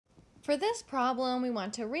For this problem, we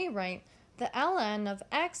want to rewrite the ln of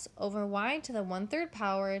x over y to the 1/3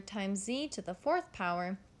 power times z to the 4th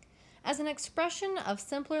power as an expression of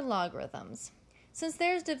simpler logarithms. Since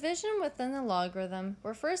there's division within the logarithm,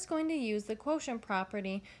 we're first going to use the quotient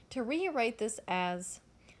property to rewrite this as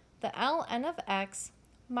the ln of x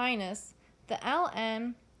minus the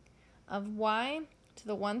ln of y to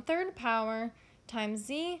the 1/3 power times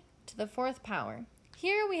z to the 4th power.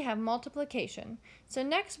 Here we have multiplication, so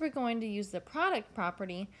next we're going to use the product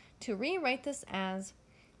property to rewrite this as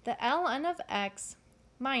the ln of x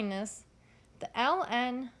minus the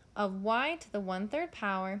ln of y to the 1/3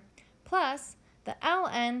 power plus the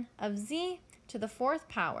ln of z to the 4th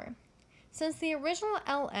power. Since the original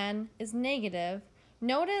ln is negative,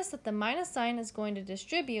 notice that the minus sign is going to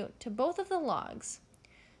distribute to both of the logs.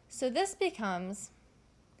 So this becomes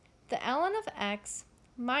the ln of x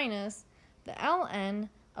minus the ln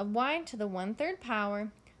of y to the 1/3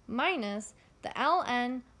 power minus the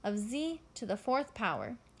ln of z to the 4th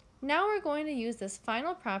power. Now we're going to use this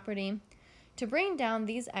final property to bring down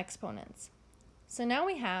these exponents. So now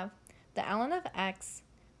we have the ln of x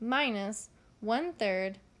minus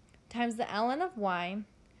 1/3 times the ln of y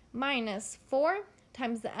minus 4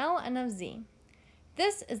 times the ln of z.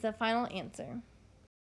 This is the final answer.